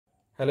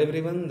Hello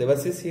everyone,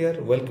 Devasis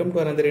here. Welcome to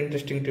another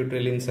interesting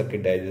tutorial in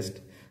Circuit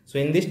Digest. So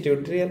in this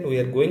tutorial we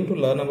are going to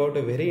learn about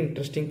a very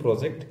interesting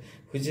project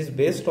which is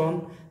based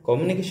on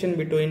communication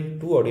between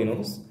two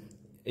Arduinos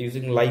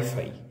using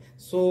Li-Fi.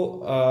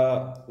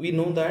 So we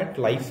know that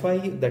Li-Fi,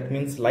 that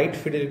means light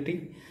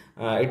fidelity.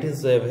 It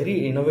is a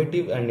very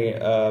innovative and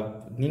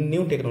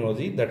new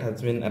technology that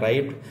has been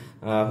arrived,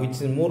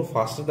 which is more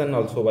faster than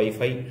also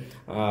Wi-Fi,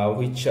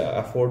 which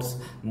affords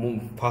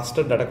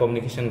faster data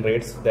communication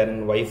rates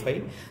than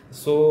Wi-Fi.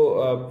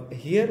 So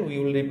here we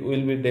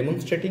will be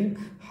demonstrating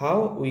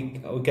how we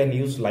can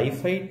use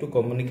Li-Fi to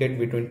communicate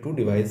between two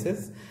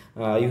devices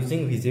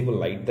using visible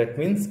light. That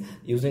means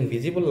using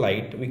visible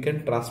light we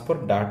can transfer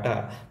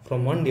data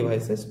from one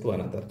devices to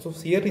another. So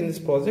here in this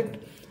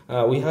project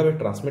we have a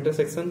transmitter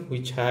section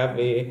which have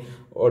a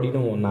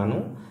Arduino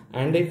Nano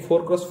and a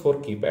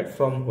 4x4 keypad,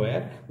 from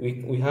where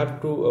we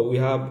have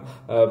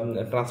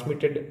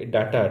transmitted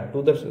data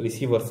to the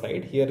receiver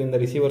side. Here in the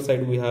receiver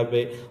side we have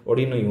a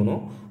Arduino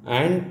Uno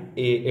and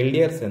a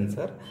LDR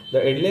sensor. The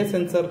LDR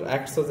sensor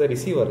acts as a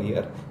receiver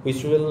here,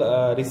 which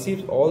will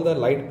receive all the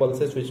light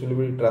pulses which will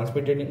be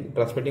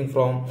transmitting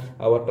from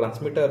our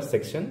transmitter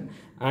section,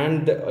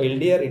 and the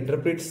LDR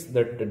interprets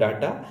that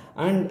data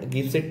and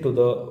gives it to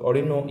the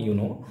Arduino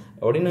Uno.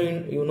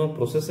 Arduino Uno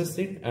processes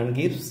it and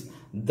gives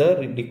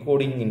the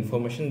decoding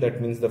information,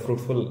 that means the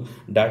fruitful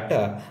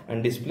data,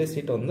 and displays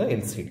it on the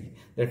LCD.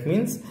 That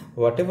means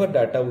whatever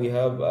data we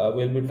have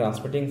will be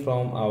transmitting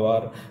from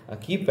our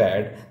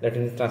keypad, that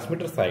is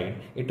transmitter side,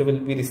 it will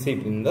be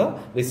received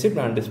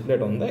and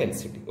displayed on the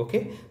LCD.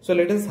 Okay, so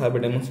let us have a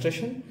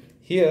demonstration.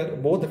 Here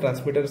both the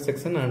transmitter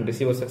section and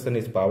receiver section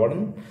is powered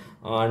on,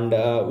 and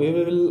we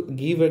will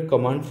give a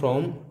command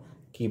from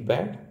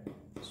keypad.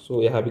 So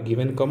we have a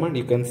given command.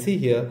 You can see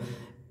here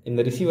in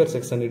the receiver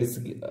section it is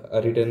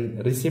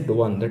written received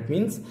 1. That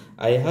means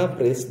I have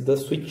pressed the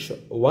switch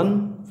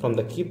 1 from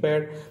the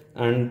keypad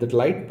and the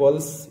light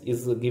pulse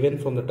is given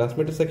from the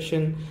transmitter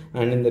section,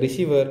 and in the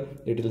receiver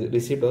it is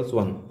received as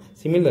 1.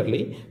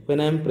 Similarly, when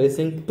I am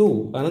pressing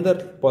 2, another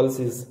pulse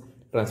is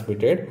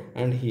transmitted,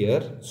 and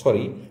here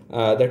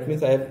that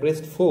means I have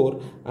pressed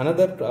 4,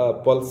 another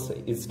pulse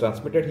is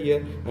transmitted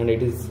here, and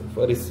it is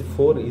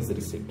 4 is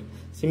received.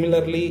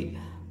 Similarly,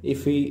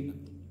 if we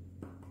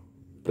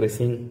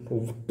pressing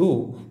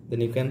 2,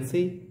 then you can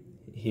see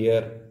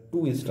here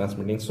 2 is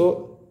transmitting.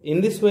 So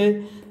in this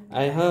way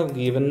I have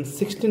given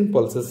 16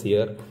 pulses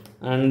here,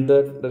 and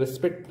the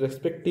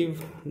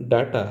respective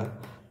data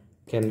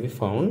can be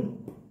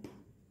found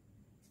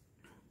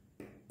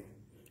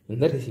in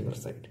the receiver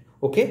side.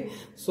 Okay,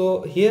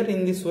 so here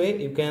in this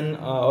way you can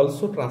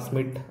also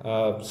transmit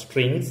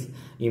strings,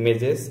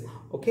 images.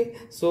 Okay,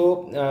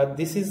 so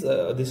this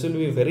will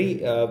be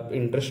very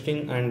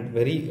interesting and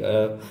very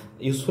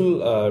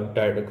useful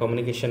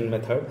communication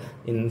method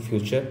in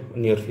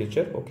near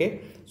future.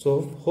 Okay,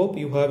 so hope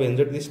you have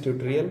enjoyed this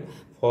tutorial.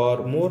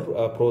 For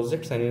more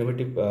projects and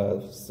innovative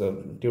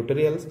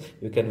tutorials,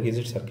 you can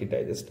visit Circuit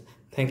Digest.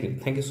 Thank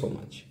you so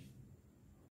much.